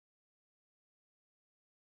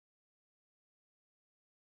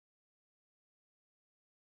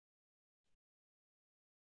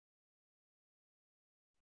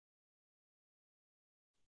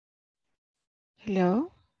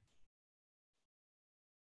Hello.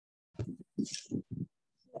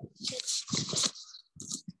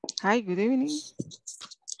 Hi, good evening.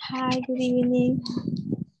 Hi, good evening.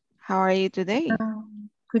 How are you today?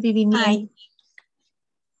 Good evening. Hi.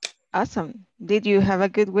 Awesome. Did you have a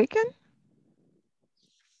good weekend?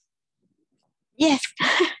 Yes.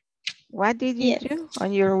 What did you Yes. do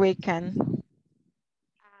on your weekend?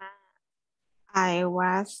 I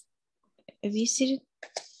was visiting.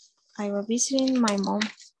 I was visiting my mom.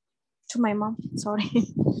 To my mom. Sorry.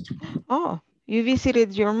 Oh, you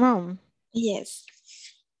visited your mom. Yes.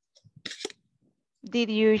 Did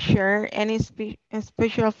you share any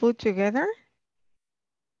special food together?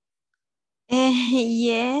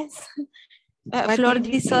 Yes. What Flor did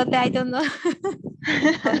di you eat? sote. I don't know.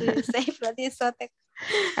 How do you say flor di sote?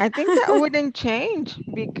 I think that wouldn't change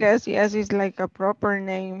because yes, it's like a proper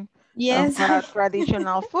name of Yes. a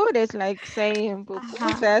traditional food. It's like saying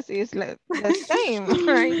Ajá. pupusas is like the same,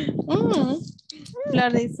 right? Flor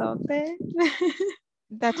di sote.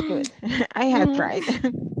 That's good. I had tried.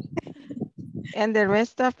 And the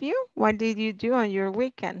rest of you, what did you do on your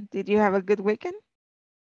weekend? Did you have a good weekend?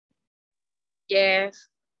 Yes,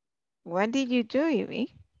 What did you do,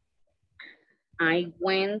 Evie? I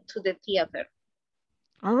went to the theater.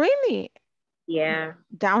 Oh, really? Yeah,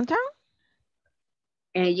 Downtown?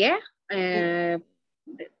 yeah, In-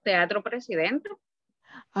 Teatro Presidente.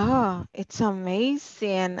 Oh, it's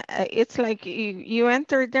amazing. It's like you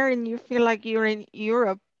enter there and you feel like you're in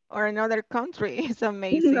Europe or another country. It's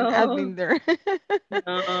amazing. I've No, been there.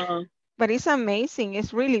 no, But it's amazing.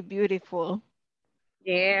 It's really beautiful.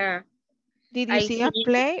 yeah. Did you I see a see.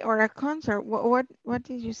 play or a concert? What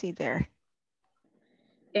did you see there?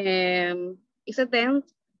 It's a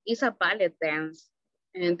dance. It's a ballet dance,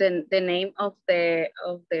 and then the name of the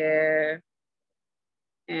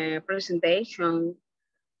presentation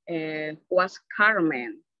was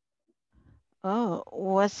Carmen. Oh,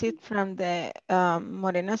 was it from the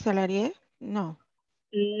Morena Salarié? No.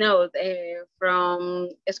 No, from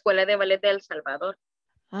Escuela de Ballet de El Salvador.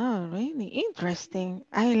 Oh, really interesting.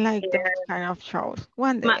 I like those Yeah, kind of shows.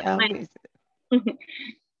 One my, day I'll my visit.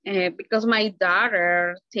 because my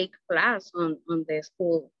daughter take class on the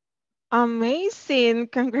school. Amazing.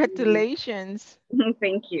 Mhm. Congratulations.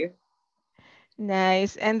 Thank you.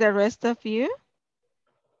 Nice. And the rest of you?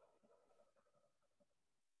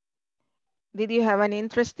 Did you have an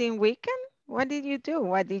interesting weekend? What did you do?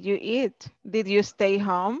 What did you eat? Did you stay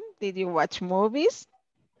home? Did you watch movies?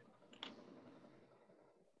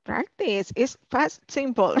 Practice. It's fast,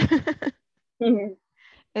 simple.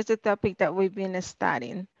 It's a topic that we've been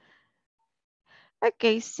studying.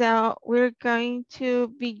 Okay, so we're going to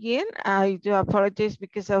begin. I do apologize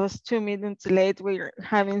because I was 2 minutes late. We're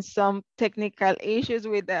having some technical issues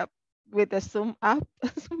with the Zoom app,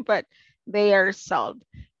 but they are solved.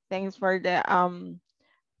 Thanks for the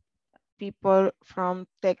people from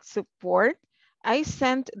tech support. I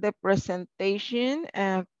sent the presentation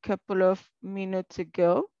a couple of minutes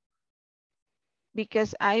ago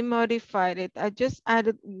because I modified it. I just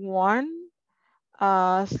added one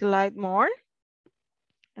slide more,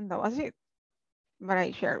 and that was it. But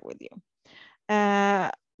I shared with you.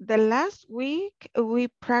 The last week we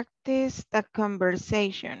practiced a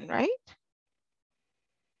conversation, right?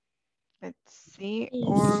 Let's see,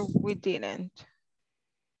 or Yes. we didn't.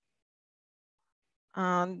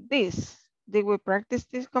 Did we practice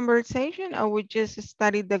this conversation or we just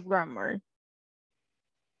studied the grammar?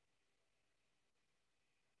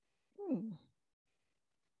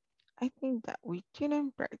 I think that we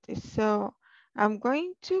didn't practice. So I'm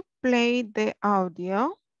going to play the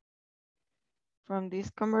audio from this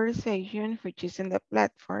conversation, which is in the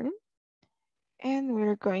platform. And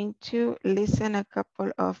we're going to listen a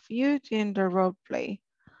couple of you during the role play.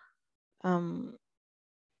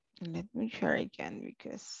 Let me share again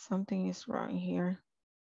because something is wrong here.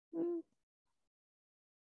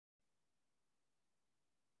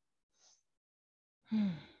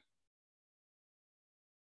 And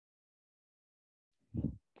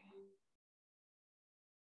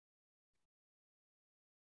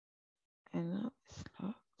now it's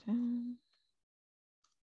locked in.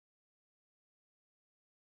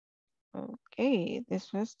 Okay,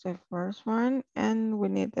 this was the first one and we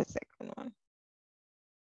need the second one.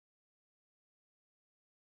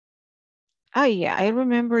 Oh yeah, I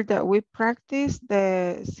remember that we practiced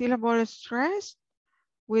the syllable stress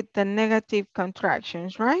with the negative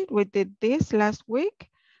contractions, right? We did this last week,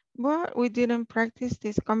 but we didn't practice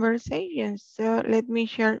this conversation. So let me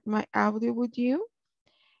share my audio with you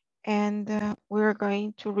and we're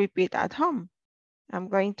going to repeat at home. I'm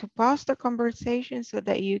going to pause the conversation so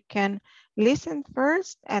that you can listen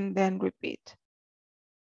first and then repeat.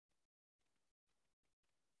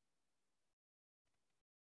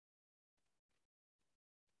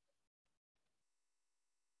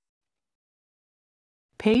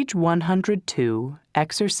 Page 102,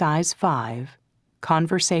 Exercise 5,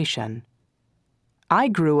 Conversation. I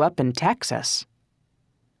grew up in Texas.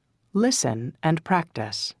 Listen and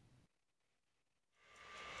practice.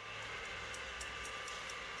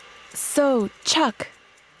 So, Chuck,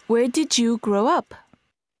 where did you grow up?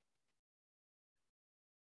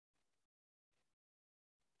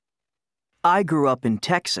 I grew up in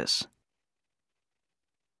Texas.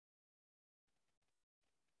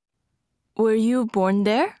 Were you born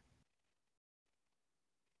there?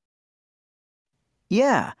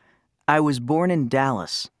 Yeah, I was born in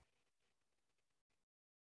Dallas.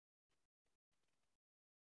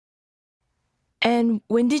 And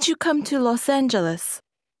when did you come to Los Angeles?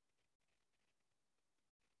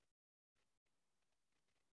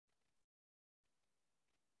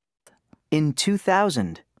 In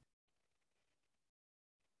 2000.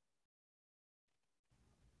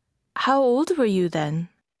 How old were you then?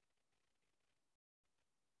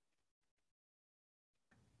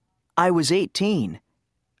 I was 18.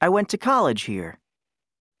 I went to college here.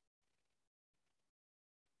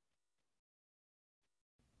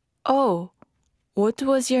 Oh, what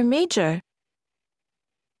was your major?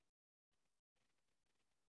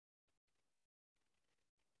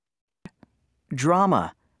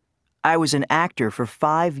 Drama. I was an actor for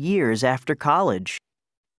 5 years after college.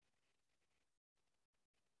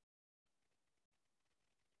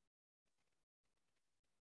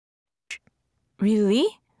 Really?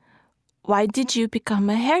 Why did you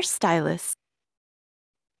become a hairstylist?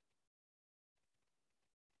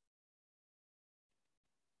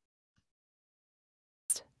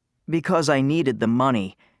 Because I needed the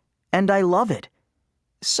money, and I love it.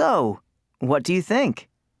 So, what do you think?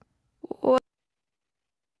 Well,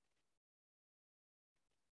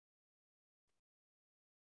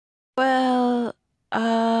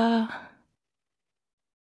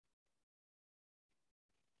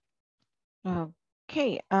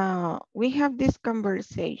 Okay, we have this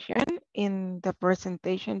conversation in the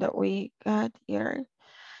presentation that we got here.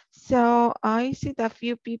 So I see that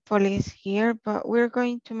few people is here, but we're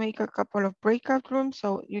going to make a couple of breakout rooms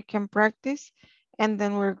so you can practice, and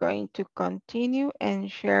then we're going to continue and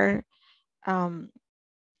share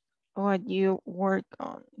what you work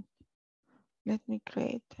on. Let me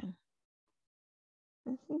create,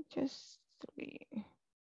 let me just three.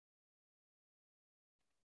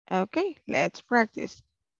 Okay, let's practice.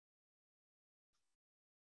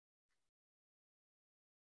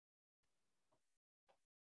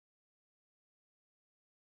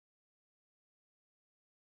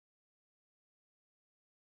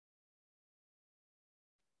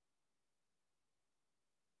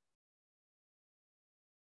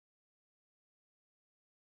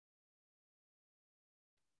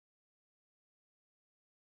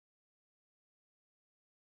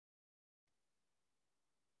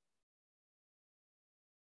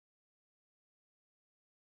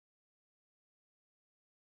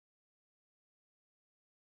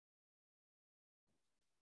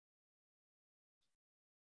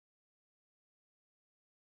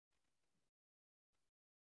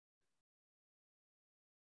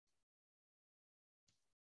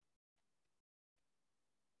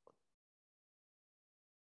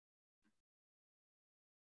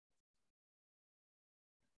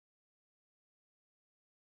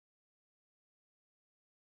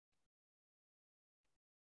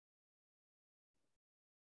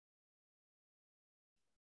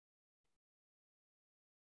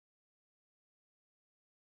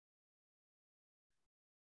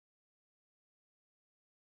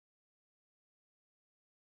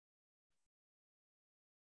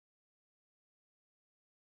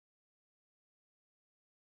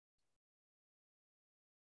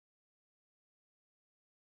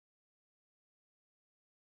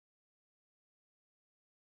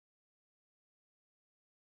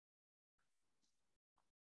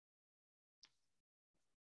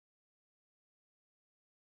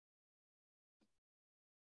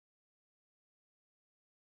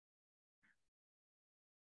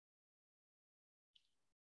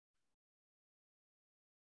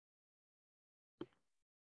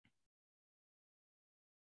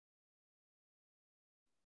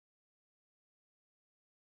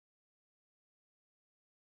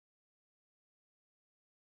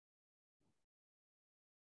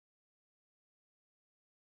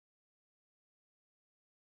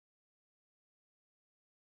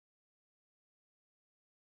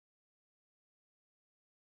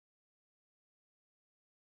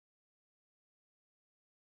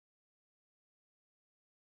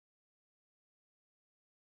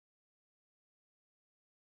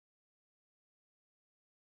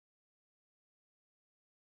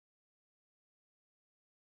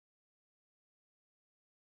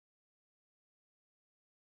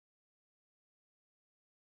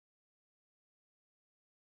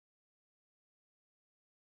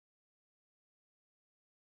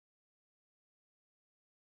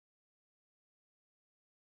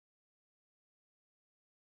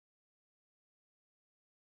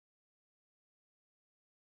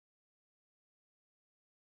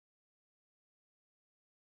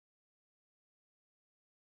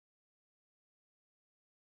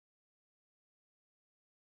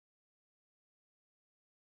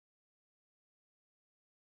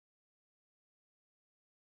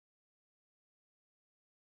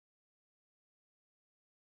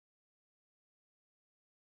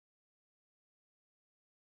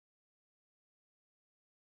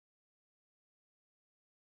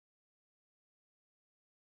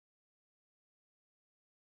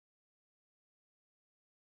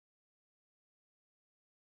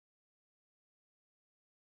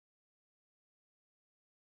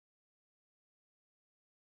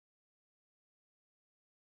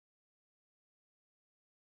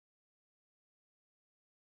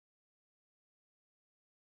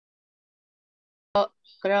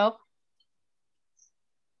 Grow.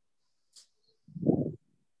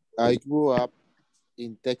 I grew up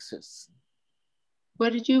in Texas.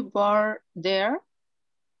 Were you born there?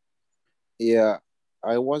 Yeah,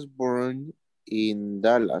 I was born in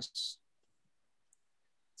Dallas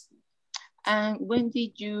And when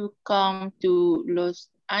did you come to Los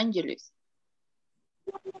Angeles?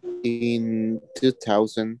 in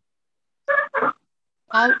 2000.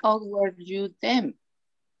 How old were you then?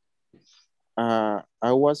 I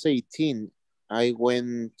was 18. I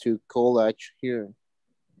went to college here.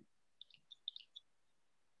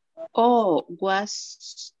 What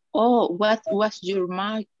was your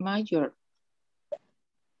major?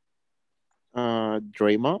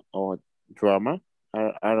 Drama.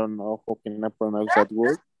 I don't know how can I pronounce that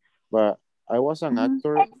word, but I was an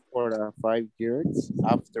actor for 5 years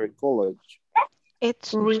after college.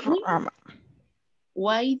 It's Really? drama.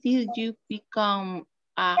 Why did you become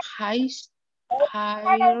a hairstylist?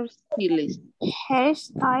 Hairstylist.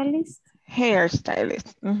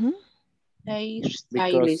 Hairstylist.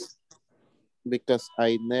 Hairstylist. Because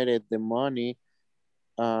I needed the money,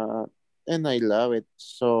 and I love it.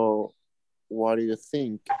 So, what do you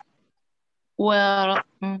think? Well,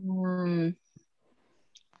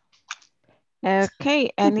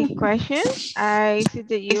 Okay, any questions? I see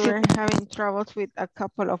that you were having troubles with a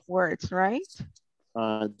couple of words, right?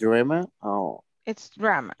 Drama? Oh, It's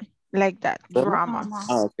drama, like that, drama? drama,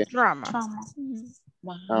 Okay. drama. Trauma.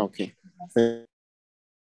 Okay.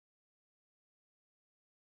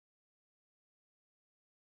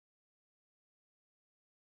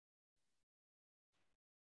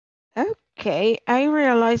 Okay, I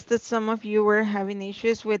realized that some of you were having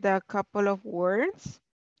issues with a couple of words.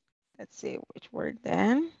 Let's see which word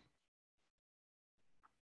then.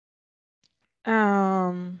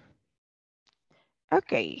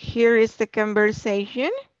 Okay, here is the conversation.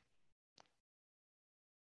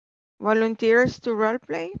 Volunteers to role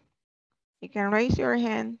play. You can raise your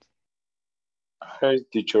hand. Hi,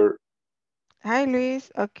 teacher. Hi, Luis.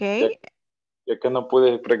 Okay. Ya que no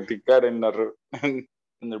pude practicar en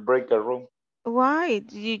en el breakout room. Why?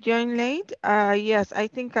 Did you join late? Yes, I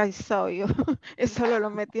think I saw you. Solo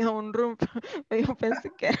lo metí a un room. Yo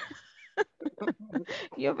pensé que era,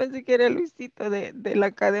 yo pensé que era Luisito de la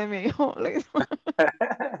academia. Luis.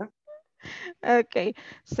 Okay,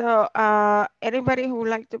 so anybody who would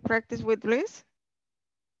like to practice with Luis?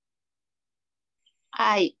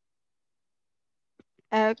 Okay,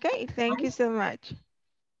 thank you so much.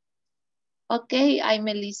 Okay, I'm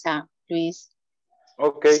Melissa, Luis.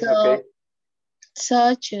 Okay, okay.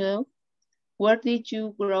 So, where did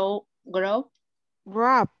you grow up? Grow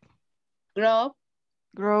up. Grow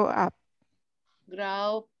Grow up.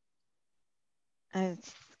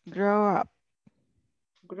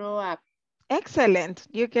 Excellent,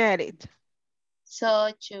 you get it.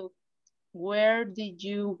 So, where did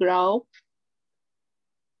you grow?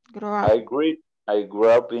 Grow up. I grew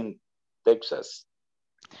up in Texas.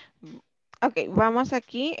 Ok, vamos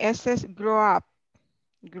aquí. Este es grow up.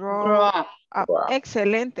 Grow up. Wow.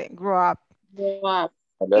 Excelente, grow up. Grow up.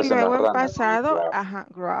 Y luego en pasado, ajá,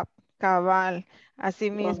 grow up. Cabal,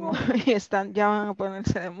 así mismo. Y están, ya van a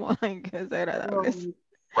ponerse de moda en que es agradables.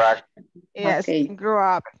 Yes, Okay. Grow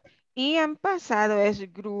up. Y en pasado es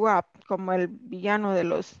grew up, como el villano de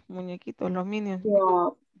los muñequitos, los minions.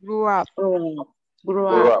 Grew up.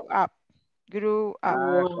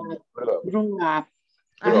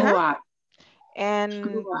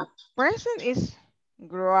 And present is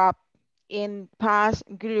grew up. In past,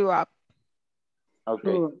 grew up.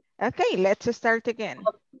 Okay. Okay, let's start again.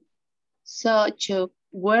 So,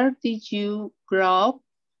 where did you grow up?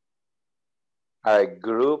 I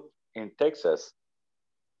grew up in Texas.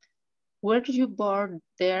 Were you born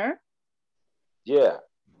there? Yeah,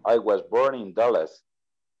 I was born in Dallas.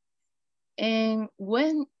 And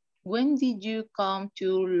when did you come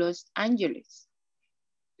to Los Angeles?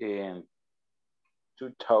 In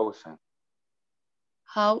 2000.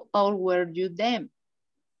 How old were you then?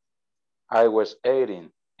 I was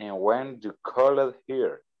 18 and went to college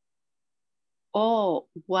here. Oh,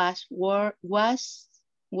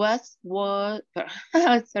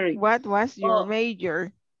 sorry. What was your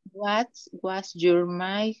major? What was your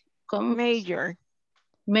major?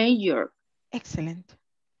 Major. Excellent.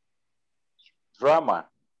 Drama.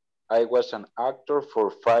 I was an actor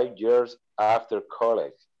for 5 years after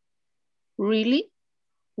college. Really?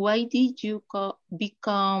 Why did you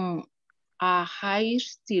become a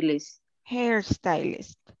hairstylist?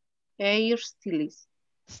 Hairstylist. Hairstylist.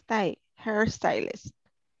 Hairstylist.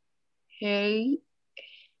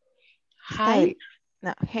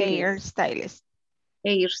 Hairstylist.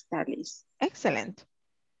 Hairstylist. Excellent.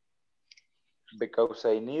 because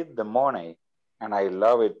I need the money and I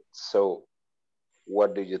love it. So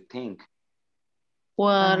what do you think?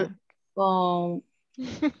 Well, Uh,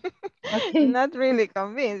 okay. not really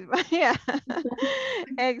convinced, but yeah.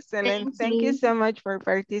 Excellent. Thank Thank you you. so much for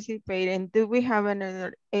participating. Do we have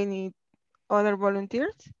any other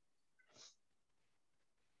volunteers?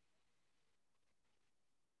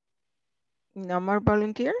 No more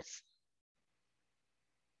volunteers?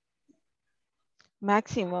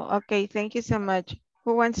 Maximo. Okay, thank you so much.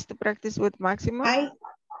 Who wants to practice with Maximo? I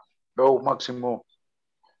Go, Maximo.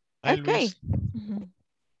 Hi, Okay. Luis. Mhm.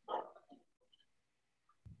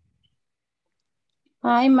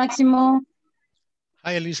 Hi, Maximo.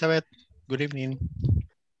 Hi, Elizabeth. Good evening.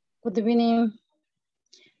 Good evening.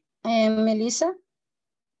 I am Melissa.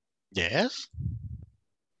 Yes.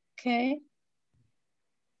 Okay.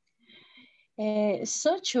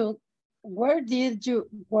 So, where did you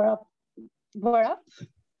grow up? Grow up?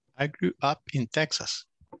 I grew up in Texas.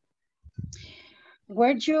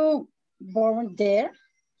 Were you born there?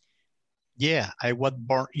 Yeah, I was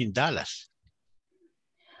born in Dallas.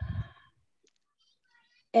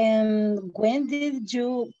 And when did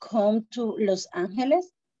you come to Los Angeles?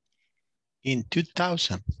 In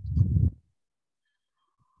 2000.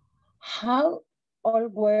 How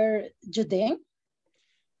old were you then?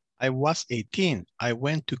 I was 18. I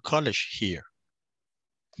went to college here.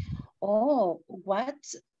 Oh, what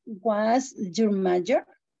was your major?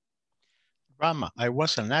 Drama. I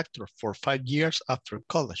was an actor for 5 years after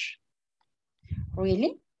college.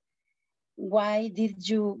 Really? Why did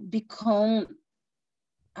you become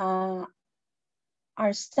a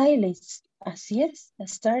hairstylist? Yes,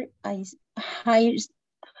 hairstylist.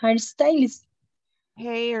 Hairstylist.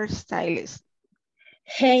 Hairstylist.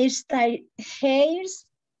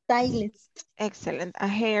 Excellent. A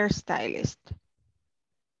hairstylist.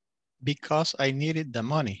 Because I needed the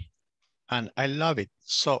money and I love it.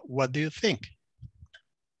 So what do you think?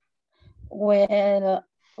 Well,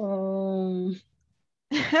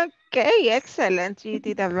 Okay, excellent. You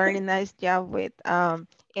did a very nice job with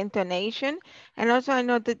intonation. And also I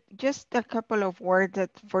know that just a couple of words that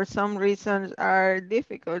for some reasons are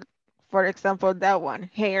difficult. For example, that one,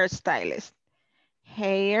 hairstylist.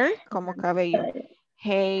 Hair, como cabello.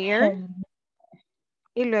 Hair.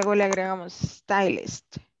 Y luego le agregamos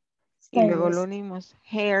stylist. Y luego lo stylist. unimos,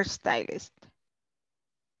 hairstylist.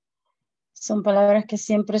 Son palabras que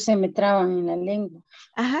siempre se me traban en la lengua.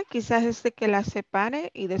 Ajá, quizás este que las separe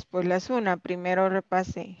y después las una. Primero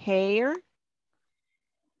repase hair,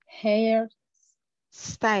 Hair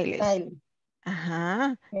stylist. stylist.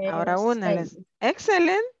 Ajá, ahora una. Hairstylist.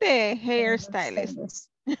 Excelente, hairstylist.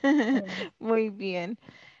 Hairstylist. Muy bien.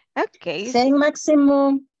 Ok. Say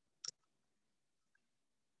maximum.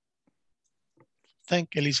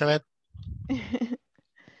 Thank you, Elizabeth.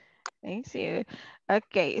 Thank you.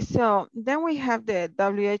 Okay, so then we have the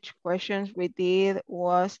WH questions we did,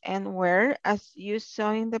 was, and where. As you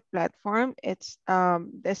saw in the platform, it's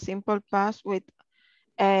the simple past with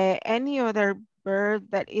any other verb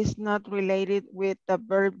that is not related with the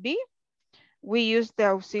verb be. We use the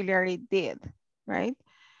auxiliary did, right?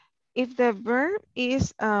 If the verb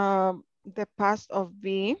is the past of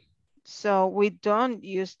be, so we don't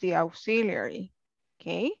use the auxiliary,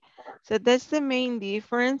 okay? So that's the main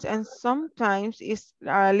difference, and sometimes it's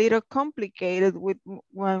a little complicated with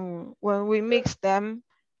when we mix them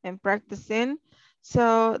and practicing.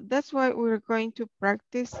 So that's why we're going to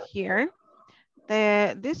practice here.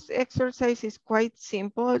 This exercise is quite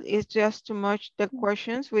simple. It's just to match the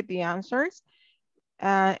questions with the answers.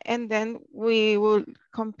 And then we will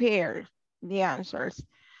compare the answers.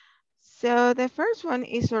 So the first one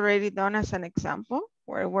is already done as an example.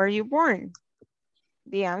 Where were you born?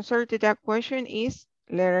 The answer to that question is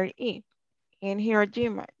letter E, in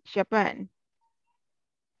Hiroshima, Japan.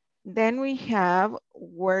 Then we have,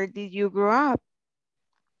 where did you grow up?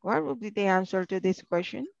 What would be the answer to this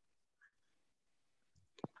question?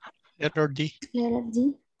 Letter D. Letter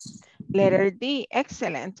D. Letter D,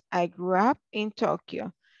 excellent. I grew up in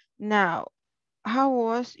Tokyo. Now, how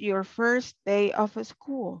was your first day of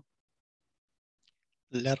school?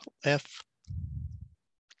 Letter F.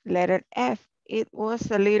 Letter F, it was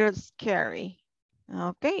a little scary.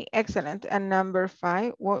 Okay, excellent. And number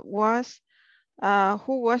 5, who was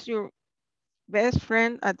your best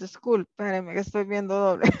friend at the school? Espérenme que estoy viendo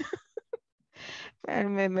doble.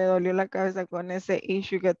 Espérenme, me dolió la cabeza con ese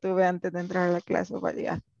issue que tuve antes de entrar a la clase. But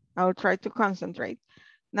yeah, I'll try to concentrate.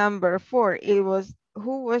 Number 4,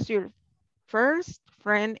 who was your first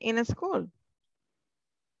friend in school?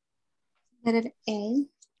 Letter A.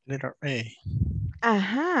 Letter A.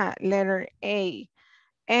 Aha, letter A.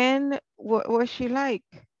 And what was she like?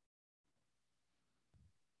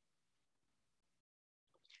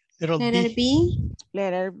 Letter B.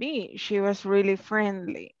 Letter B, she was really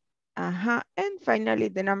friendly. And finally,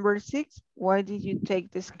 the number 6, why did you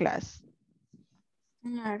take this class?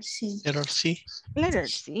 Letter C. Letter C. Letter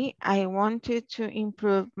C, I wanted to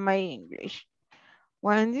improve my English.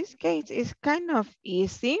 Well, in this case, it's kind of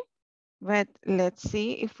easy, but let's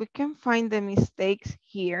see if we can find the mistakes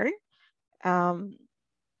here.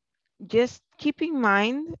 Just keep in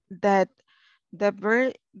mind that the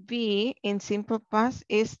verb be in simple past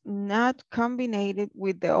is not combined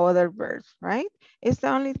with the other verbs, right? It's the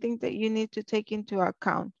only thing that you need to take into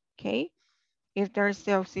account, okay? If there's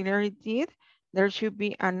the auxiliary did, there should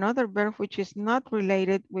be another verb which is not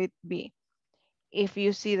related with be. If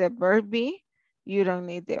you see the verb be, you don't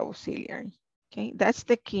need the auxiliary, okay? That's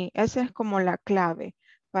the key. Esa es como la clave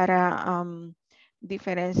para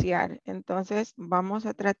diferenciar. Entonces, vamos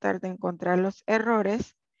a tratar de encontrar los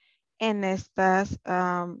errores en estas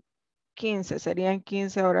 15, serían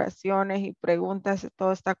 15 oraciones y preguntas,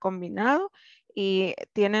 todo está combinado y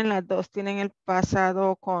tienen las dos, tienen el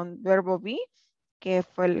pasado con verbo be, que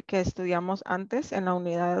fue el que estudiamos antes en la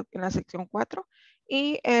unidad, en la sección 4,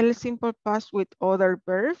 y el simple past with other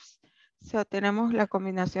verbs. So, tenemos la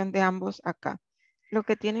combinación de ambos acá. Lo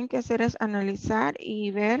que tienen que hacer es analizar y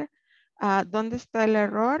ver dónde está el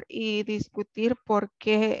error y discutir por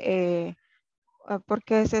qué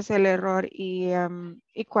ese es el error y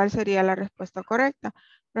cuál sería la respuesta correcta.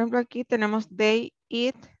 Por ejemplo, aquí tenemos they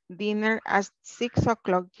eat dinner at 6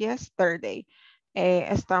 o'clock yesterday.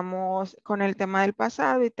 Estamos con el tema del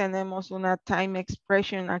pasado y tenemos una time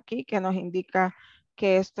expression aquí que nos indica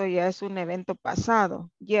que esto ya es un evento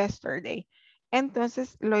pasado, yesterday.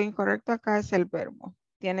 Entonces, lo incorrecto acá es el verbo.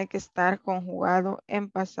 Tiene que estar conjugado en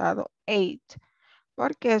pasado ate,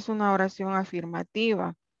 porque es una oración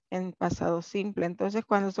afirmativa en pasado simple. Entonces,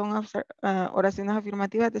 cuando son oraciones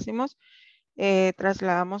afirmativas, decimos,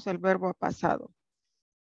 trasladamos el verbo a pasado.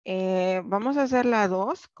 Vamos a hacer la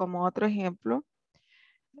 2 como otro ejemplo.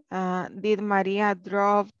 Did Maria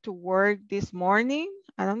drive to work this morning?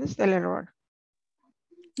 ¿A dónde está el error?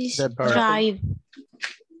 The drive.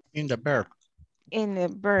 In the verb. In the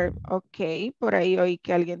verb, ok. Por ahí oí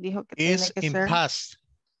que alguien dijo que tiene que In ser. past.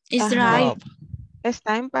 It's drive.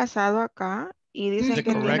 Está en pasado acá y dicen que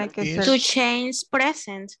tiene que ser. To change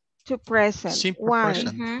present. To present. Simple Why?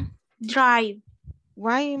 present. Drive.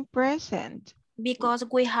 Why in present? Because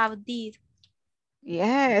we have did.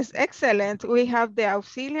 Yes, excellent. We have the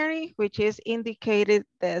auxiliary, which is indicated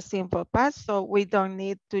the simple past, so we don't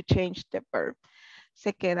need to change the verb.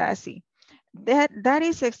 Se queda así. That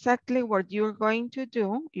is exactly what you're going to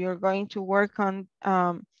do. You're going to work on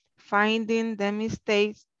finding the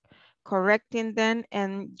mistakes, correcting them,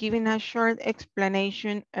 and giving a short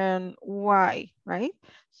explanation on why, right?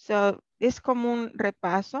 So, es como un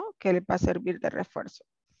repaso que le va a servir de refuerzo.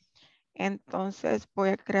 Entonces voy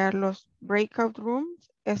a crear los breakout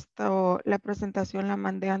rooms. La presentación la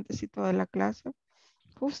mandé antes y toda la clase,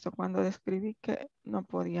 justo cuando describí que no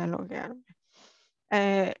podía loguearme.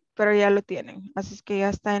 Pero ya lo tienen. Así es que ya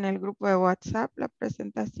está en el grupo de WhatsApp la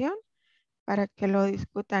presentación para que lo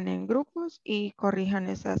discutan en grupos y corrijan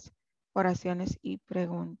esas oraciones y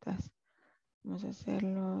preguntas. Vamos a hacer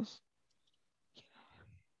los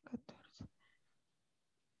 14.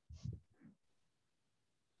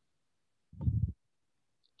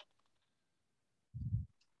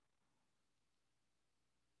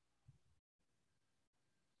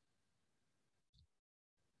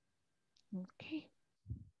 Ok.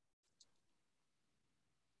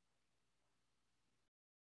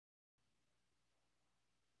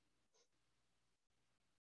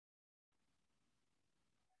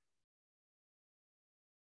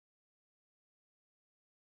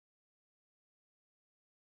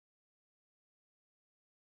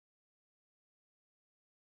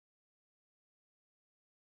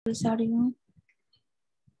 Rosario.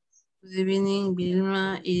 Good evening,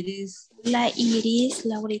 Vilma, Iris. La Iris,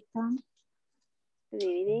 Laurita. Good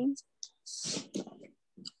evening.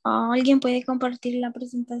 ¿Alguien puede compartir la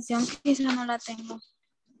presentación? Quizá no la tengo.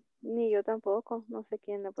 Ni yo tampoco. No sé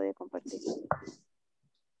quién la puede compartir.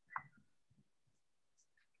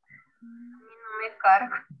 No me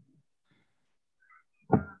carga.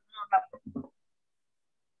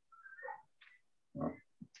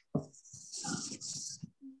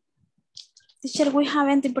 Teacher, we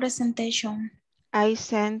haven't the presentation. I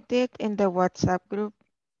sent it in the WhatsApp group.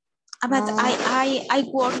 But I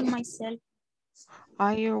work myself.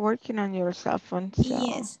 Are you working on your cell phone? So.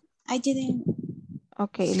 Yes, I didn't.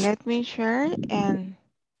 Okay, let me share and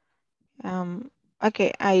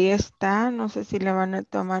ok, ahí está. No sé si le van a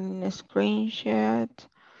tomar un screenshot.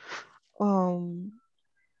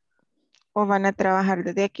 o van a trabajar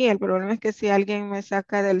desde aquí. El problema es que si alguien me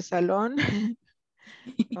saca del salón,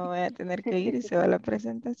 me voy a tener que ir y se va la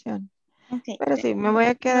presentación. Okay. Pero sí, me voy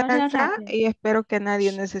a quedar Pero acá rápido. y espero que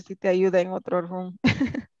nadie necesite ayuda en otro room.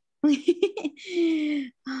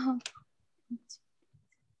 Oh.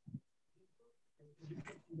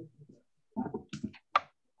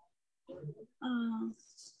 Ah,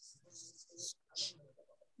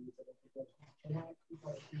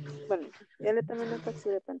 Bueno, ya le tomé una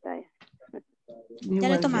captura de pantalla. ¿ya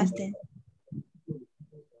lo tomaste?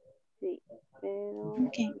 Sí, pero...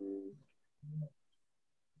 Ok.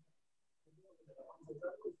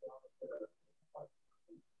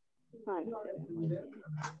 Ah, no se ve muy bien.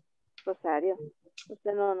 Rosario,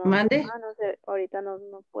 usted no, ¿Mande? no sé, ahorita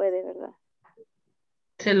no puede, ¿verdad?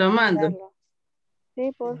 Se lo mando. Verlo.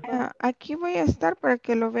 Sí, por favor. Aquí voy a estar para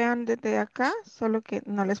que lo vean desde acá, solo que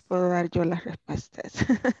no les puedo dar yo las respuestas.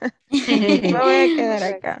 Me voy a quedar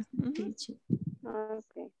acá.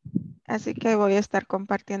 Ok. Así que voy a estar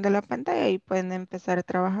compartiendo la pantalla y pueden empezar a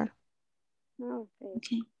trabajar. Ok.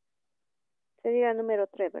 Sería el número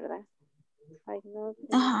 3, ¿verdad? I know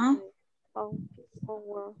Ajá.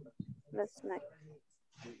 homework last night.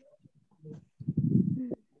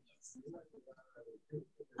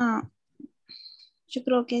 Ah, yo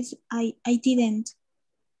creo que es I didn't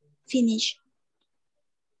finish.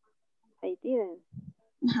 I didn't.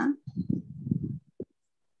 Ajá.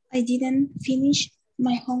 I didn't finish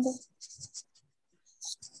my homework.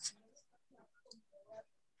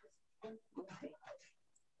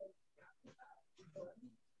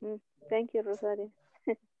 Okay. Thank you, Rosario.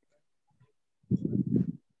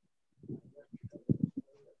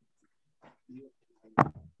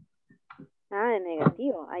 En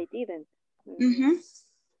negativo. I didn't.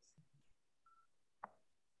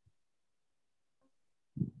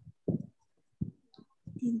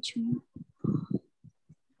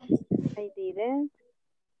 I didn't.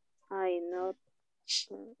 I not.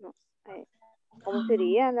 No. ¿Cómo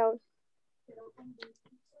sería la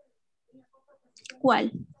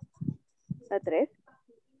 ¿Cuál? 3?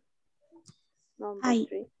 Number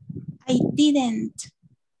 3. I didn't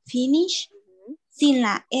finish sin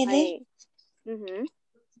la ed.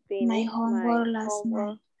 My homework last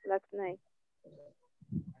night.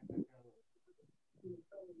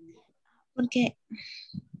 Porque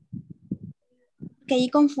ahí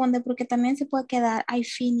confunde, porque también se puede quedar I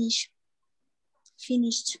finished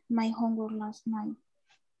my homework last night.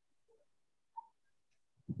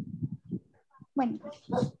 Bueno.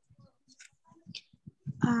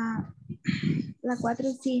 La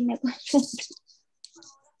 4 sí me confunde.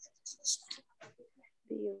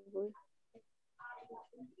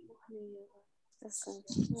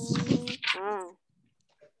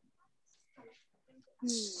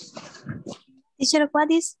 Teacher, what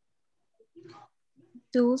is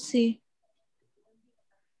busy?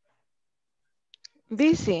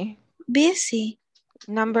 Busy.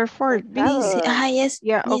 Number 4, busy. Yes.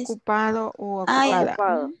 Ya, Yes. ocupado o ocupada.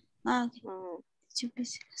 Ocupado.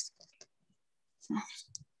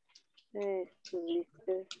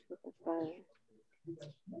 Estuviste ocupado.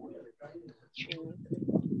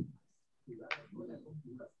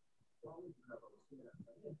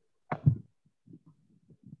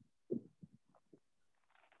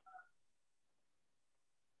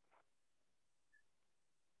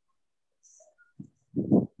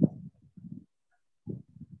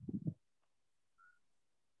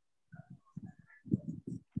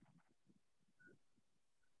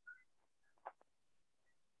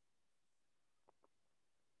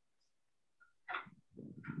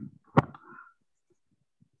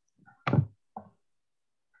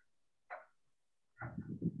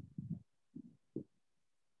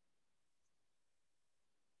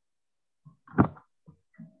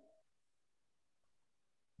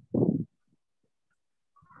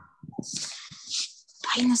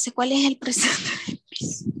 Ay, no sé cuál es el presente.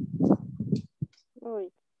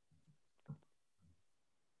 Uy.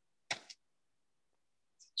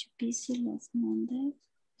 Busy last Monday.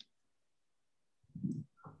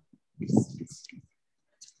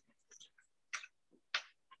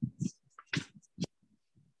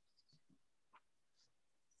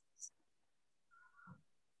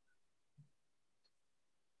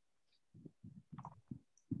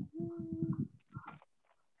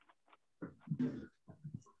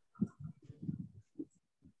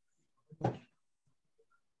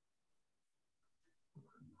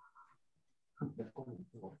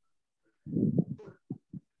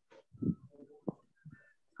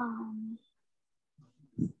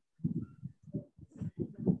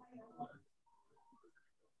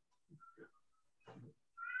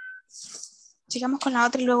 Sigamos con la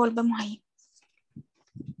otra y luego volvemos ahí.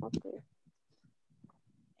 Okay.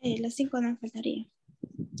 Las 5 nos faltaría.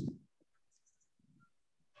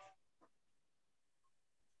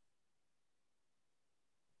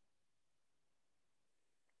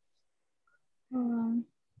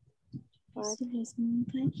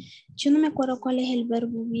 Yo no me acuerdo cuál es el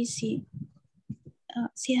verbo busy.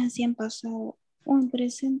 Si es así en pasado o en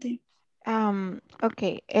presente. Ok,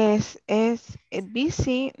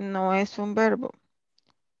 busy no es un verbo,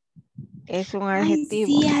 es un Ay,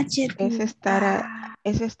 adjetivo, sí, adjetivo.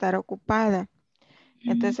 es estar ocupada.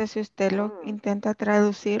 Entonces, si usted lo intenta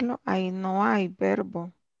traducirlo, ahí no hay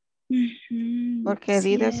verbo. Porque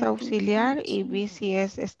did es Cierto. auxiliar y busy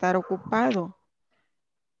es estar ocupado.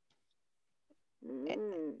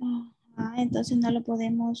 Entonces no lo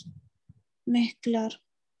podemos mezclar.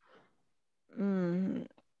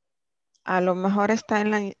 A lo mejor está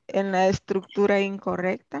en la estructura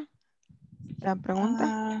incorrecta. La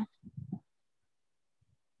pregunta.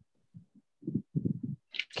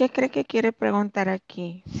 ¿Qué cree que quiere preguntar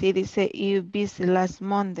aquí? Si dice you busy last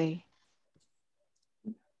Monday.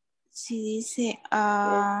 Si dice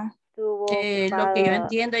lo que yo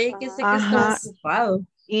entiendo es que sé que estuvo ocupado.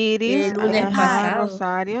 Iris, El lunes pasado.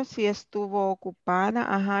 Rosario, si estuvo ocupada,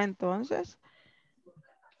 entonces,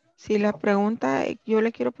 si la pregunta, yo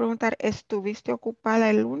le quiero preguntar, ¿estuviste ocupada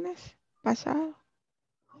el lunes pasado?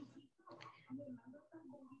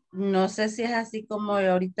 No sé si es así como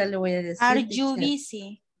ahorita le voy a decir. Are you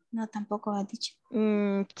busy? No, tampoco ha dicho.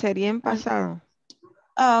 Sería en pasado.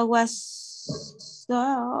 I was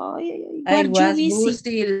busy.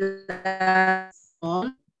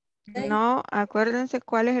 No, acuérdense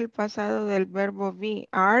cuál es el pasado del verbo be.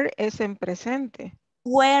 Are es en presente.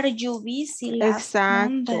 Were you busy last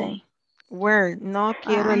Monday? Were, no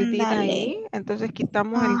quiero el did ahí, entonces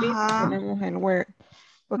quitamos el did y ponemos el were.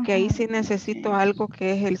 Porque ahí sí necesito algo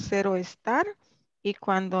que es el cero estar y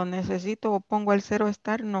cuando necesito o pongo el cero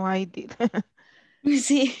estar no hay did.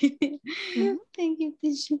 Sí. Thank you,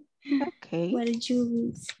 teacher. Ok. Were you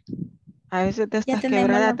busy? A veces de estas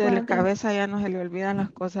quebradas de la cabeza ya no se le olvidan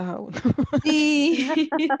las cosas a uno. Sí.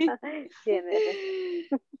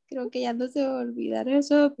 Creo que ya no se va a olvidar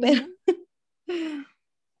eso, pero...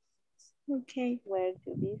 Ok. Were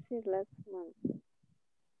you busy last month?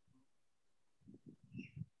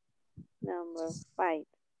 Number 5.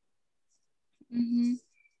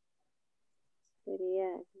 Sería...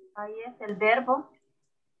 Ahí es el verbo.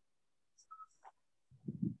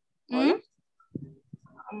 ¿Mm?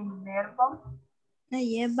 El verbo.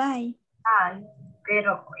 Ahí es bye. Ay,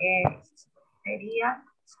 pero sería...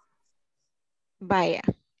 Vaya.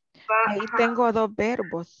 Ahí tengo dos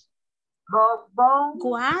verbos.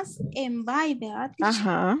 Was en bye, ¿verdad?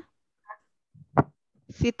 Ajá.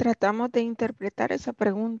 Si tratamos de interpretar esa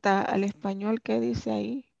pregunta al español, ¿qué dice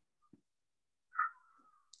ahí?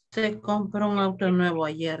 Se compró un auto nuevo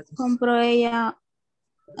ayer. Compró ella,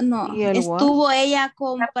 no, estuvo ella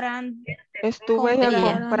comprando. Estuvo ella a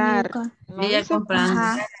comprar. No Ella dice comprando.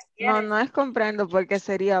 Ajá. No es comprando porque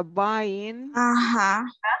sería buying. Ajá.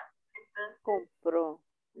 Compró.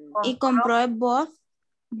 Y compró el bot.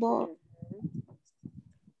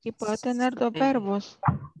 Y puede tener dos verbos.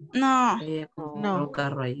 No. Ella compró un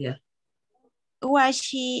carro ayer. Was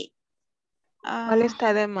she... ¿Cuál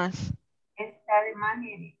está de más? Está de más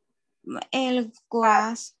el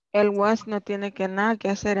was. El was no tiene que nada que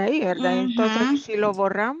hacer ahí, ¿verdad? Entonces, si lo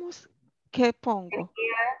borramos, ¿qué pongo?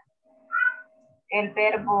 el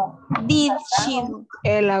verbo. Did she.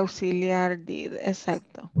 El auxiliar did,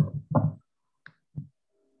 exacto.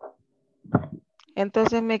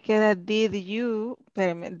 Entonces me queda did you,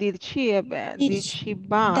 espérame, did she buy?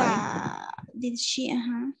 Did she,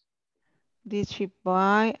 Did she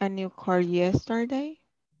buy a new car yesterday?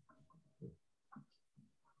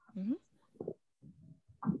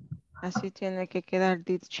 Así tiene que quedar,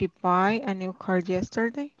 did she buy a new car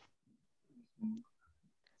yesterday?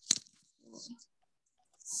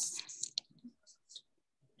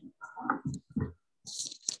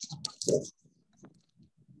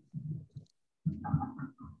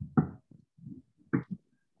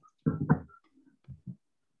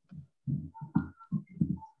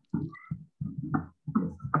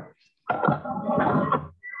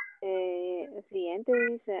 El siguiente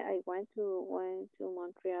dice, I went to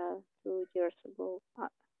Montreal 2 years ago.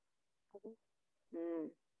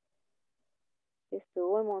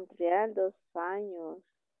 Estuvo en Montreal 2 años.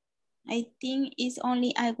 I think it's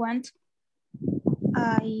only I went.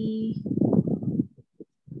 I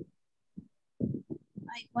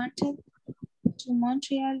wanted to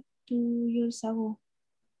Montreal 2 years ago.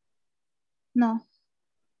 No.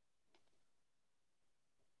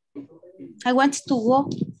 I want to go.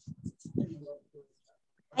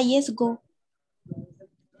 I yes go.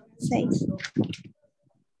 6.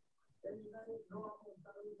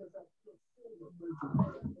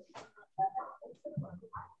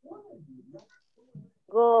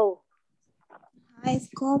 Go. Es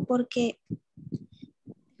go porque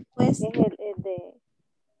pues Es el de...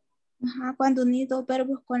 ajá, cuando unís dos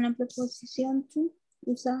verbos con la preposición to,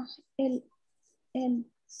 usa el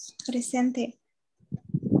presente.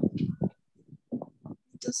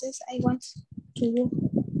 Entonces, I want to go.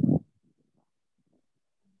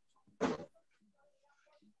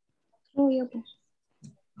 Creo yo, pues.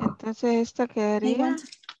 Entonces esta quedaría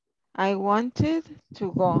I wanted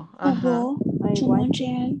to go. To Ajá. go to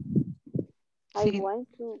Montreal. I Sí, want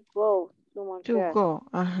to go to to Montreal. go.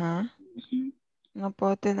 Ajá. No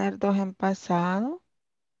puedo tener dos en pasado.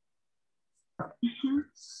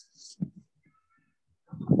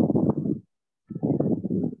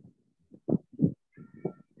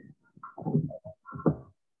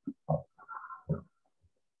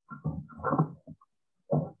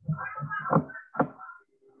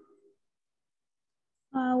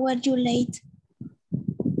 Were you late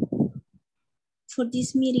for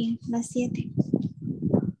this meeting? Las 7.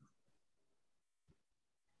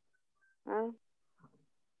 Ah,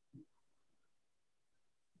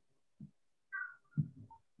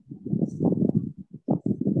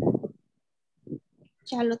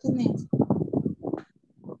 Ya lo tenés.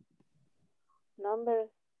 number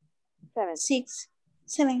 7. 6.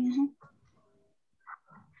 7, ajá.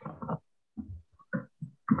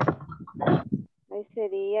 Ahí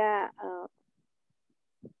sería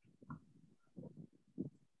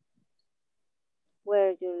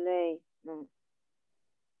where you lay. No.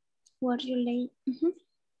 Were you late?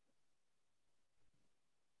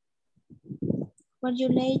 Were you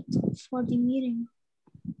late for the meeting?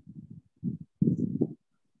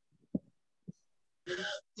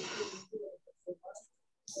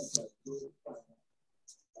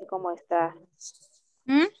 Así como está.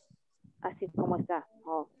 ¿Mm? Así como está.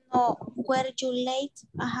 Oh. No, were you late?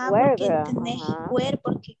 Ajá, Where, porque girl? tenés Ajá. were,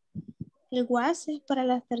 porque el was es para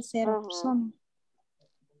la tercera Ajá. persona.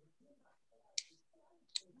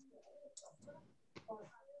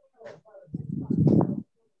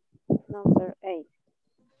 Number 8.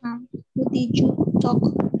 Who did you talk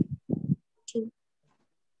to?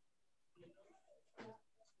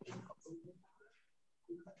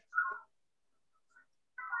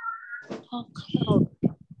 Okay.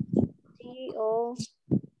 Oh.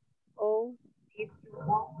 T-O-O.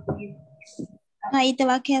 Ahí te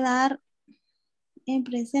va a quedar en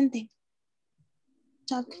presente.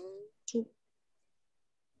 Talk to.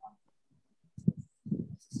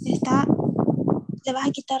 Está, le vas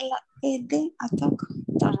a quitar la ed a talk.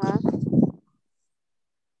 Ajá.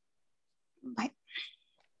 Bye.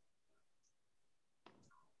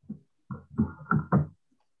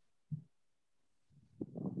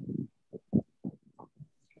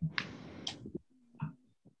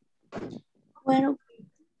 Bueno,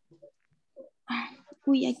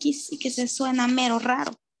 uy, aquí sí que se suena mero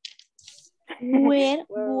raro. Where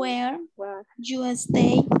you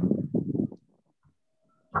stay?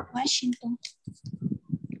 Washington.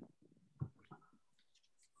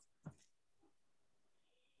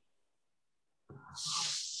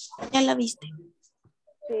 ¿Ya la viste?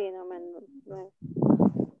 Sí, no.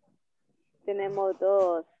 Tenemos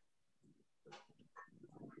dos.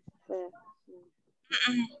 Pues,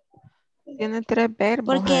 Tiene 3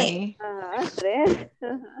 verbos Porque ahí. ajá, 3.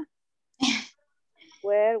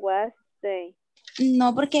 Where was they?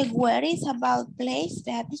 no, porque where is about place,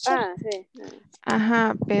 ¿verdad, teacher? Ah, sí.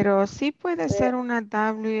 Ajá, pero sí puede ser una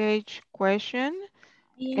WH question.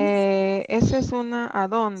 Esa es una ¿a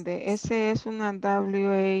dónde? Ese es una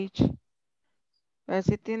WH. A ver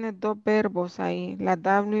si tiene 2 verbos ahí. La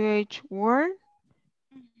WH word.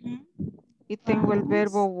 Y tengo el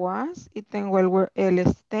verbo was. Y tengo el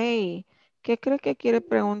stay. ¿Qué cree que quiere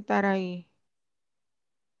preguntar ahí?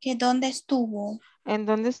 ¿Que dónde estuvo? ¿En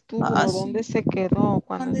dónde estuvo? ¿Dónde se quedó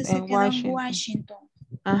cuando ¿Dónde se en quedó en Washington? Washington?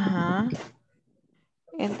 Ajá.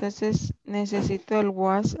 Entonces necesito el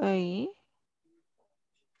was ahí.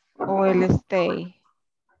 O el stay.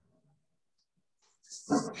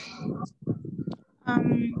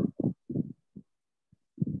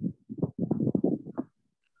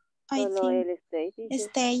 Solo el stay.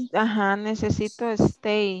 Stay. Ajá, necesito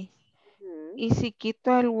stay. Y si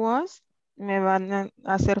quito el was, me van a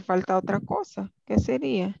hacer falta otra cosa. ¿Qué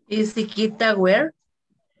sería? ¿Y si quita where?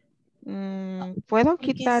 Puedo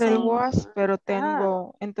quitar el solo- was, pero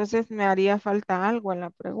tengo, entonces me haría falta algo en la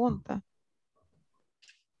pregunta.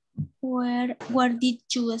 Where did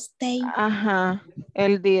you stay? Ajá,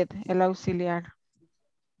 el did, el auxiliar.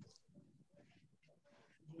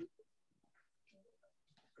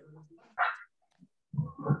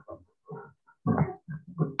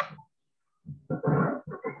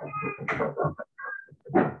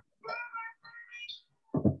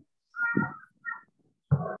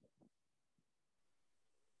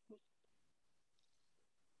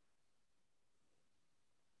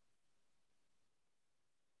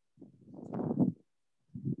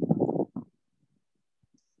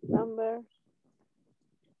 Number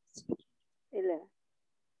 11.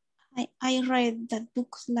 I read that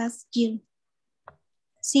book last year.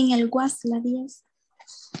 Sin el was, la 10.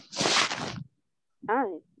 Ah,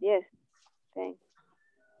 yes. Thanks.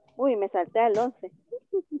 Uy, me salté al 11.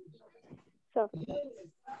 So,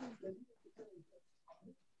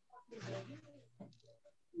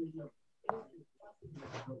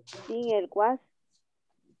 sin el was.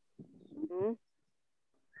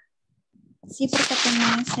 Sí, porque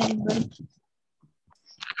tenés el verbo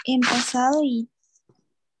en pasado y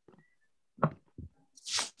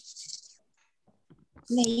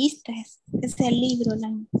leíste ese libro el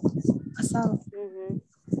año pasado.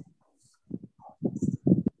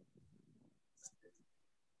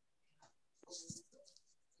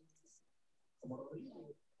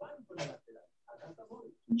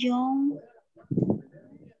 John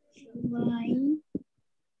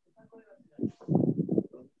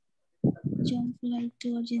fly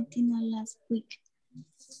to Argentina last week.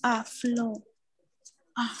 Flo.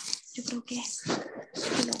 Yo creo que es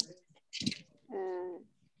Flo.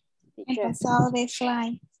 El pasado de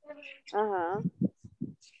fly. Ajá.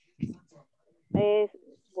 Es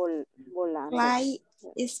volando. Fly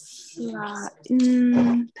es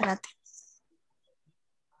fly. Espérate.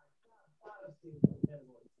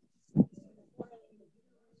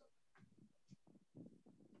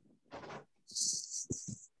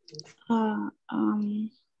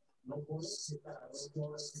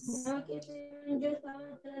 Yo estaba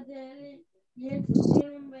detrás de él y él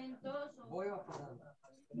tiene un ventoso.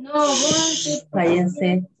 No,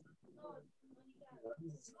 cállense.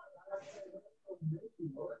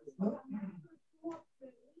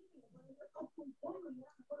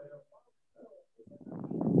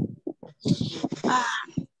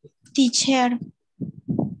 Teacher.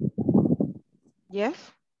 Yes.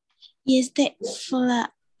 Y fly.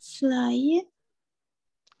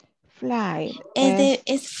 Fly.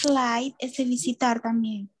 Es flight, es de visitar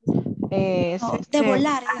también. Es de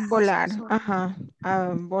volar. Volar, ajá,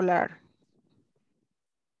 volar.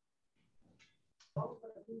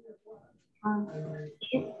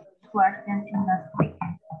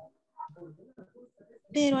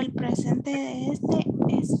 Pero el presente de este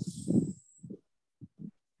es...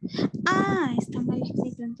 está mal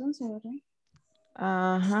escrito entonces, ¿verdad?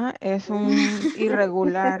 Ajá, es un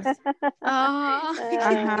irregular.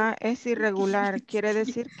 Ajá, es irregular. Quiere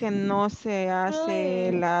decir que no se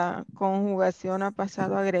hace la conjugación a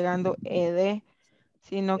pasado agregando ed,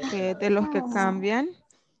 sino que es de los que cambian.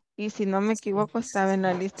 Y si no me equivoco, estaba en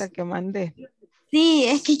la lista que mandé. Sí,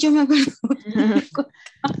 es que yo me acuerdo.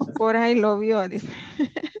 Por ahí lo vio, dice.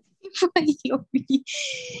 Por ahí lo vi.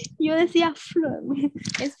 Yo decía flor.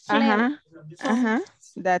 Es flare. Ajá,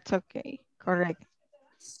 that's okay, correct.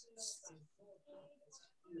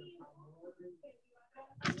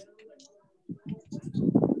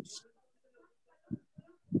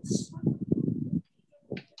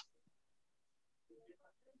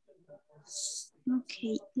 Ok,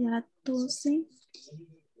 la 12.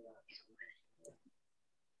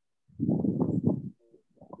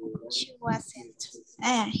 She wasn't.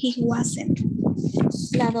 He wasn't.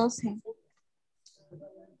 La 12.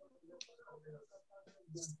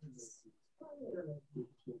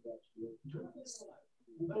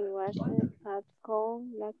 He wasn't at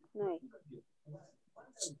home last night.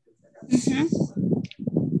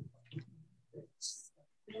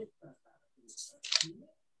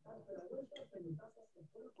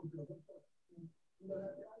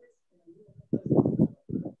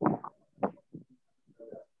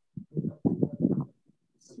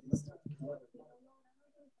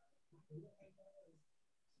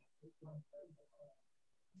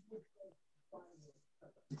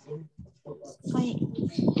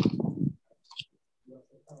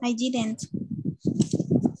 I didn't.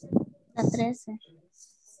 La 13.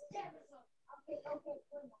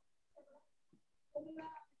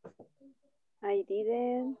 I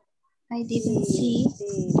didn't see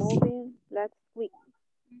the movie last week.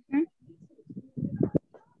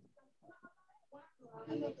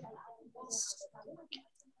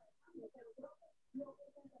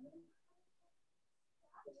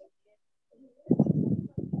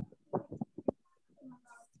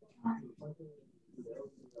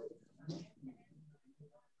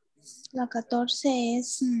 La 14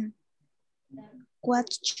 es what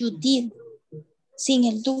you did sin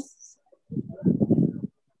el do.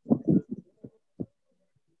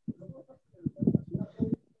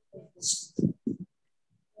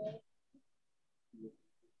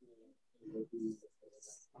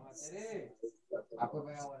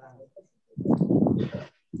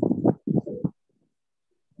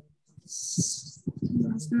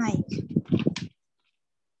 Last night.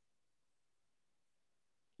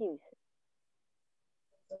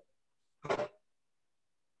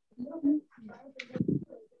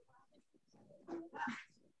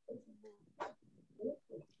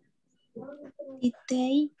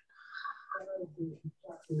 15.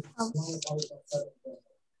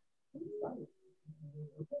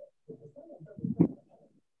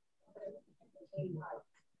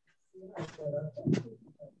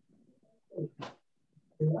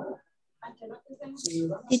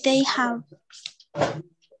 Did they have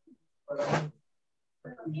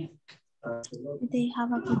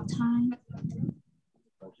a good time?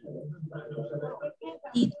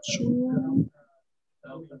 Did you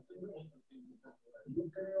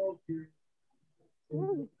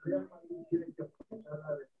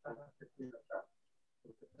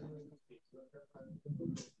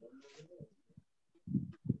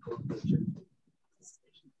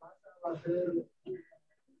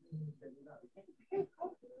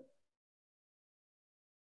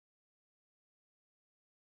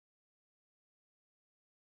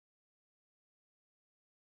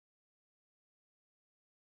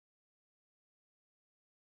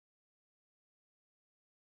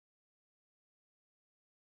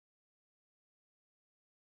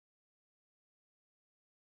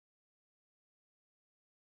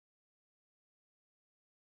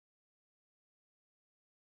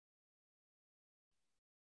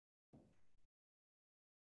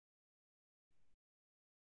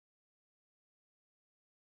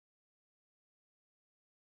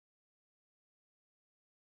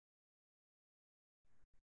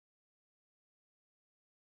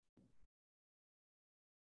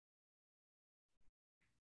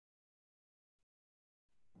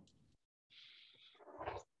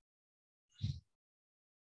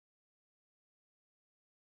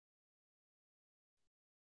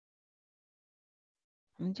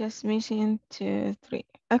I'm just missing 2, 3.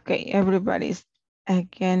 Okay, everybody's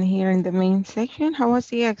again here in the main section. How was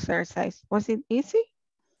the exercise? Was it easy?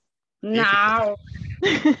 No.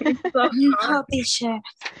 It's so hard. teacher?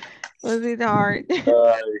 Was it hard? I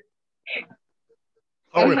have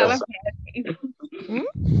Horrible. a headache. ¿Mm?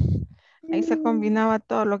 Ahí se combinaba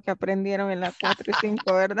todo lo que aprendieron en la 4 y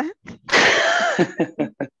 5, ¿verdad?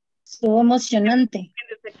 Estuvo emocionante. In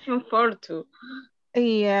the section 4 too.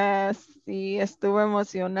 Y sí, estuvo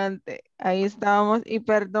emocionante. Ahí estábamos. Y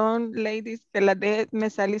perdón, ladies, que me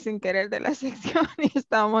salí sin querer de la sección y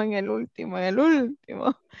estábamos en el último,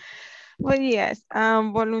 But yes,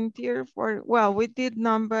 volunteer for, well, we did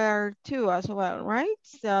number 2 as well, right?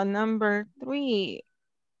 So number 3.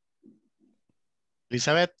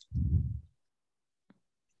 Elizabeth,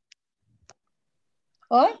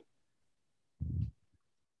 Hoy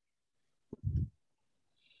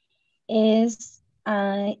is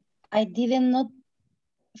I did not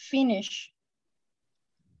finish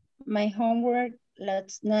my homework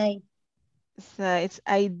last night. So it's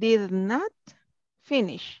I did not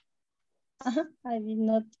finish. I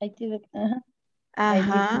did it.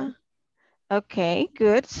 Okay,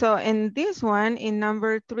 good. So in this one, in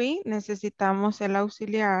number 3, necesitamos el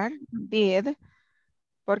auxiliar did,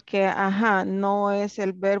 porque no es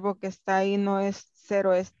el verbo que está ahí, no es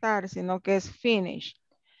cero estar, sino que es finish.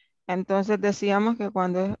 Entonces decíamos que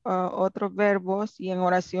cuando es otros verbos y en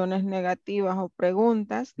oraciones negativas o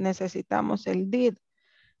preguntas, necesitamos el did.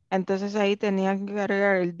 Entonces ahí tenían que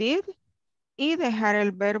agregar el did y dejar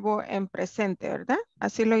el verbo en presente, ¿verdad?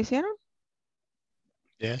 ¿Así lo hicieron?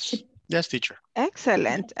 yes. Yes, teacher.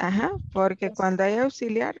 Excelente, porque cuando hay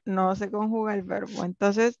auxiliar no se conjuga el verbo.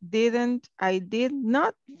 Entonces, I did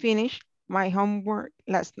not finish my homework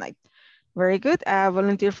last night. Very good.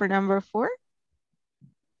 Volunteer for number 4.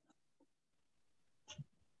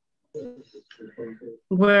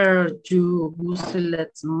 Were you busy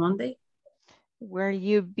last Monday? Were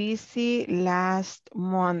you busy last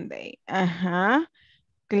Monday?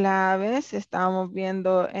 Claves, estábamos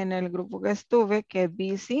viendo en el grupo que estuve que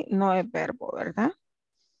busy no es verbo, ¿verdad?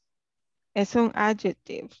 Es un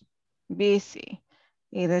adjective, busy.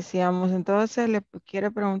 Y decíamos, entonces le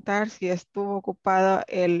quiere preguntar si estuvo ocupado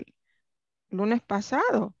el lunes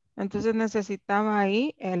pasado. Entonces necesitaba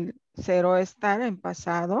ahí el cero estar en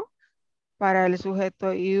pasado. Para el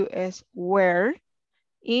sujeto you es were.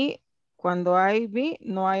 Y cuando hay be,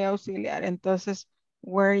 no hay auxiliar. Entonces,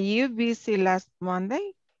 were you busy last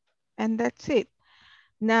Monday? And that's it.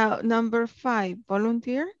 Now, number 5,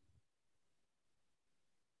 volunteer.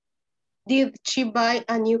 Did she buy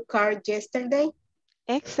a new car yesterday?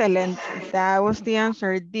 Excellent. That was the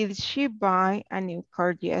answer. Did she buy a new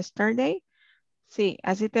car yesterday? Sí,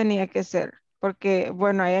 así tenía que ser. porque,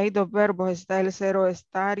 bueno, ahí hay dos verbos, está el cero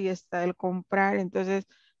estar y está el comprar, entonces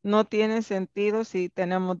no tiene sentido si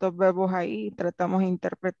tenemos dos verbos ahí y tratamos de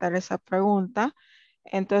interpretar esa pregunta.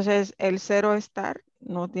 Entonces el cero estar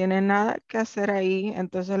no tiene nada que hacer ahí,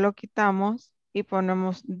 entonces lo quitamos y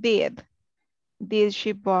ponemos did. Did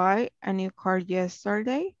she buy a new car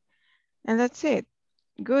yesterday? And that's it.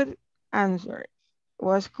 Good answer.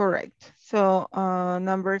 Was correct. So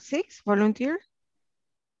number 6, volunteer.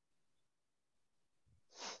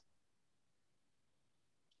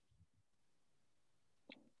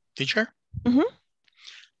 Teacher,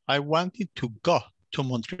 I wanted to go to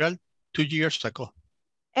Montreal 2 years ago.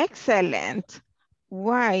 Excellent.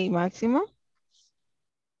 Why, Máximo?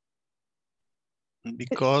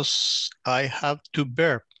 Because I have to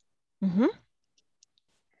verb.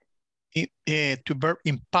 To verb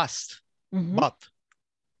in past, but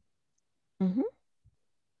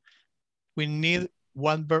we need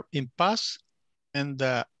one verb in past and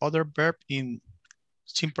the other verb in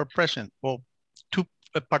simple present o to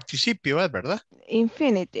participio, ¿verdad?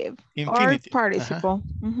 Infinitive, Infinitive. or participle.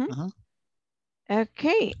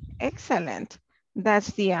 Okay, excellent.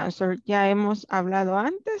 That's the answer. Ya hemos hablado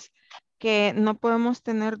antes que no podemos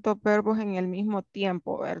tener dos verbos en el mismo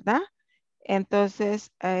tiempo, ¿verdad?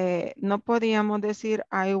 Entonces, no podíamos decir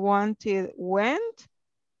I wanted went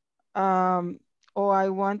o I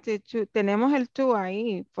wanted to. Tenemos el to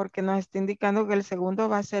ahí porque nos está indicando que el segundo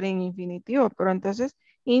va a ser en infinitivo, pero entonces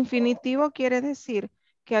infinitivo quiere decir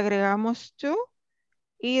que agregamos to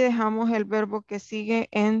y dejamos el verbo que sigue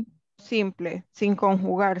en simple, sin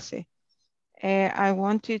conjugarse. I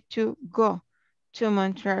wanted to go to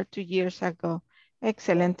Montreal 2 years ago.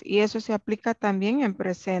 Excelente. Y eso se aplica también en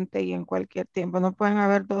presente y en cualquier tiempo. No pueden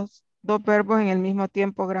haber dos verbos en el mismo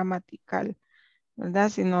tiempo gramatical, ¿verdad?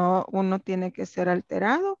 Sino uno tiene que ser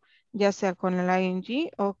alterado, ya sea con el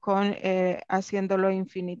ing o con haciéndolo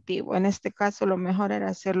infinitivo. En este caso, lo mejor era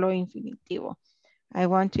hacerlo infinitivo. I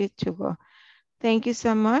wanted to go. Thank you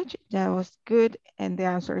so much. That was good. And the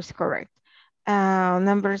answer is correct.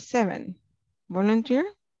 Number 7, volunteer.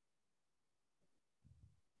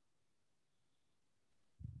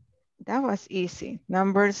 That was easy.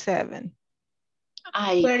 Number 7.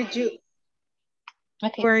 Were you?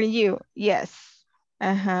 Okay. Were you? Yes.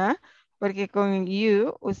 Ajá. Porque con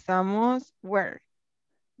you usamos were.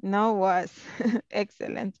 No was.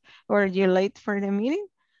 Excellent. Were you late for the meeting?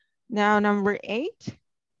 Now number 8.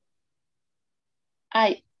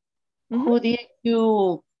 Who did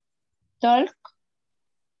you talk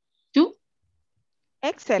to?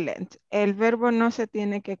 Excelente. El verbo no se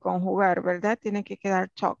tiene que conjugar, ¿verdad? Tiene que quedar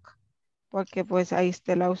talk, porque pues ahí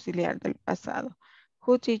está el auxiliar del pasado.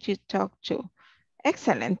 Who did you talk to?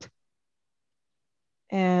 Excellent.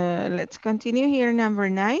 Let's continue here. Number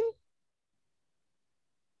 9.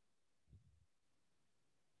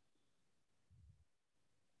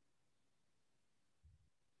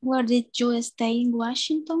 Where did you stay in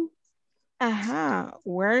Washington? Ajá.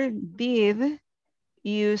 Where did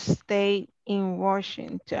you stay in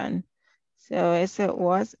Washington? So ese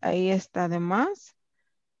was, ahí está de más.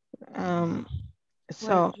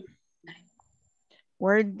 So,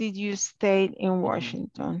 where did you stay in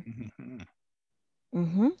Washington?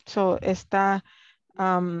 So está,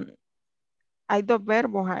 hay dos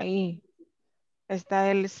verbos ahí. Está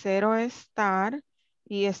el cero estar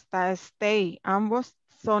y está stay. Ambos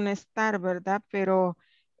son estar, ¿verdad? Pero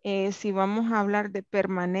si vamos a hablar de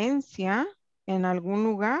permanencia en algún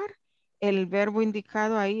lugar, el verbo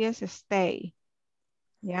indicado ahí es stay.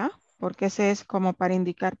 ¿Ya? Porque ese es como para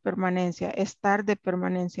indicar permanencia. Estar de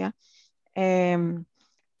permanencia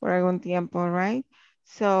por algún tiempo, right?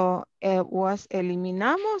 So, was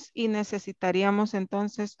eliminamos y necesitaríamos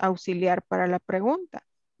entonces auxiliar para la pregunta.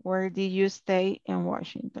 Where did you stay in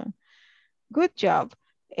Washington? Good job.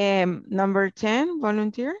 Number 10,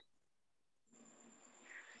 volunteer.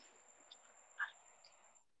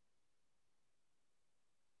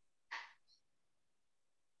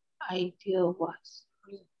 I did was.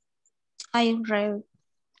 I read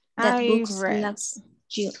that books last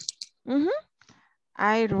year.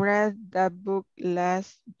 I read that book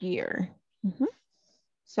last year.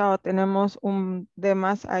 So, tenemos un de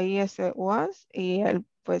más ahí, ese was, y el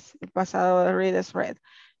pasado de read es read.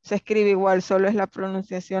 Se escribe igual, solo es la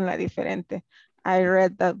pronunciación la diferente. I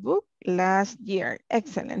read that book last year.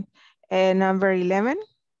 Excellent. Number 11.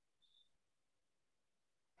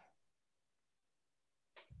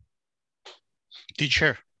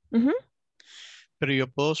 Teacher. Pero yo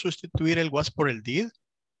puedo sustituir el was por el did.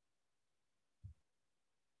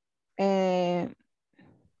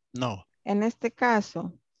 No. En este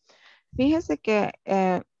caso, fíjese que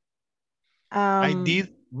I did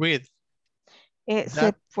read.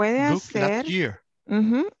 Se puede book hacer. last year.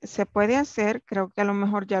 Se puede hacer, creo que a lo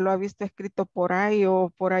mejor ya lo ha visto escrito por ahí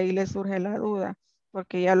o por ahí le surge la duda,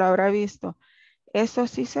 porque ya lo habrá visto. Eso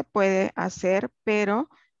sí se puede hacer, pero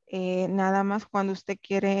nada más cuando usted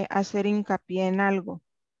quiere hacer hincapié en algo.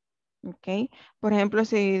 ¿Ok? Por ejemplo,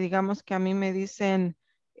 si digamos que a mí me dicen,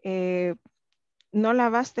 no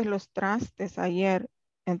lavaste los trastes ayer,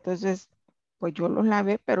 entonces, pues yo los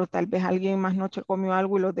lavé, pero tal vez alguien más noche comió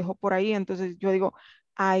algo y los dejó por ahí, entonces yo digo,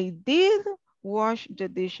 I did wash the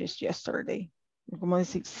dishes yesterday. Como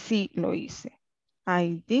decir, sí lo hice.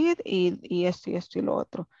 I did y esto y lo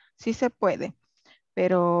otro. Sí se puede,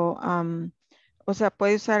 pero, o sea,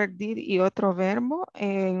 puede usar did y otro verbo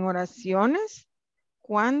en oraciones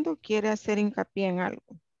cuando quiere hacer hincapié en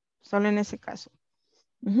algo. Solo en ese caso.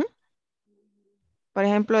 Por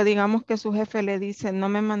ejemplo, digamos que su jefe le dice, no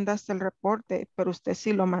me mandaste el reporte, pero usted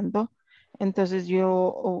sí lo mandó. Entonces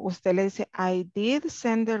usted le dice, I did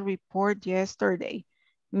send the report yesterday.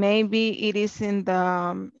 Maybe it is in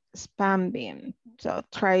the spam bin. So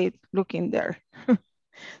try looking there.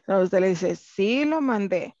 So usted le dice, sí lo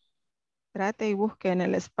mandé. Trate y busque en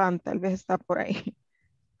el spam, tal vez está por ahí.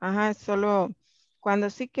 Ajá, solo cuando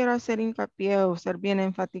sí quiero hacer hincapié o ser bien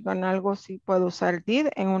enfático en algo, sí puedo usar did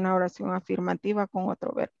en una oración afirmativa con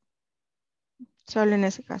otro verbo. Solo en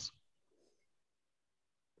ese caso.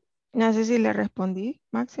 No sé si le respondí,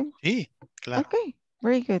 Máximo. Sí, claro. Ok,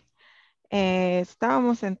 very good.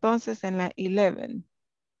 Estábamos entonces en la 11.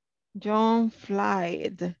 John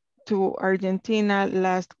flied to Argentina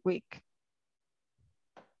last week.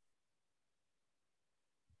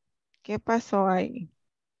 ¿Qué pasó ahí?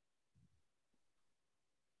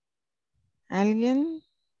 ¿Alguien?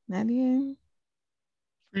 ¿Nadie?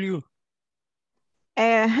 Flew.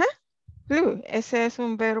 Ajá, flew. Ese es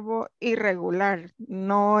un verbo irregular.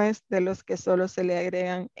 No es de los que solo se le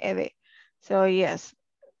agregan ed. So yes,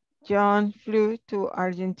 John flew to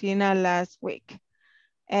Argentina last week.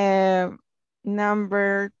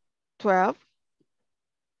 Number 12.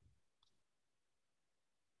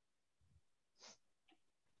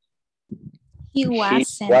 He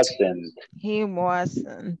wasn't. He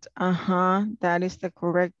wasn't. That is the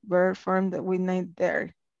correct verb form that we need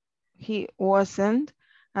there. He wasn't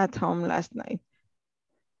at home last night.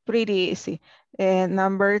 Pretty easy.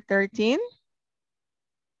 Number 13.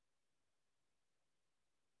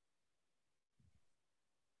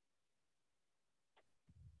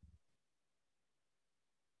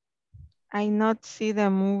 I not see the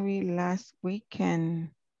movie last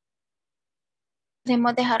weekend.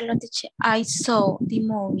 Podemos dejarlo de I saw the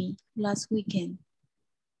movie last weekend.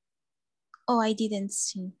 Oh, I didn't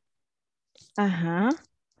see.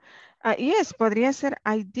 Yes, podría ser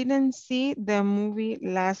I didn't see the movie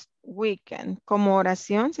last weekend. Como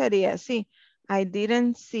oración sería así. I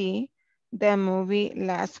didn't see the movie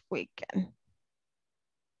last weekend.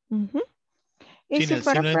 Y Sin si el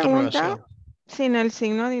fuera signo de pregunta, interrogación. sin el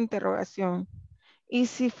signo de interrogación. Y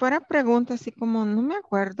si fuera pregunta así como, no me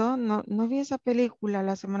acuerdo, no vi esa película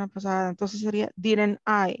la semana pasada, entonces sería, didn't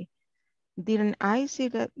I see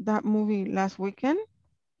that movie last weekend?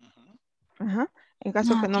 En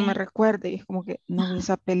caso que no me recuerde, y es como que no vi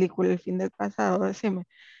esa película el fin del pasado, decime.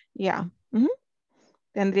 Ya.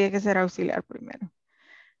 Tendría que ser auxiliar primero.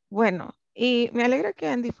 Bueno, y me alegra que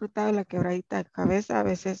hayan disfrutado la quebradita de cabeza. A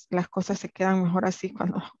veces las cosas se quedan mejor así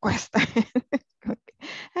cuando cuesta.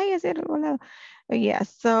 Ay, así revolado. Yeah,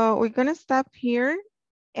 so we're going to stop here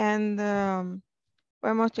and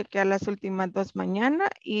podemos chequear las últimas 2 mañana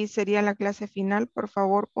y sería la clase final. Por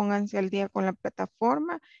favor, pónganse al día con la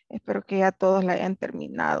plataforma. Espero que ya todos la hayan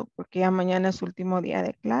terminado porque ya mañana es último día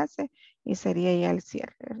de clase y sería ya el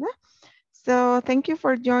cierre, ¿verdad? So thank you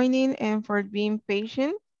for joining and for being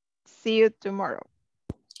patient. See you tomorrow.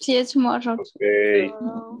 See you tomorrow. Okay.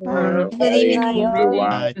 Bye. Good evening.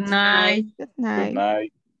 Everyone. Good night. Good night. Good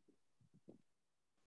night.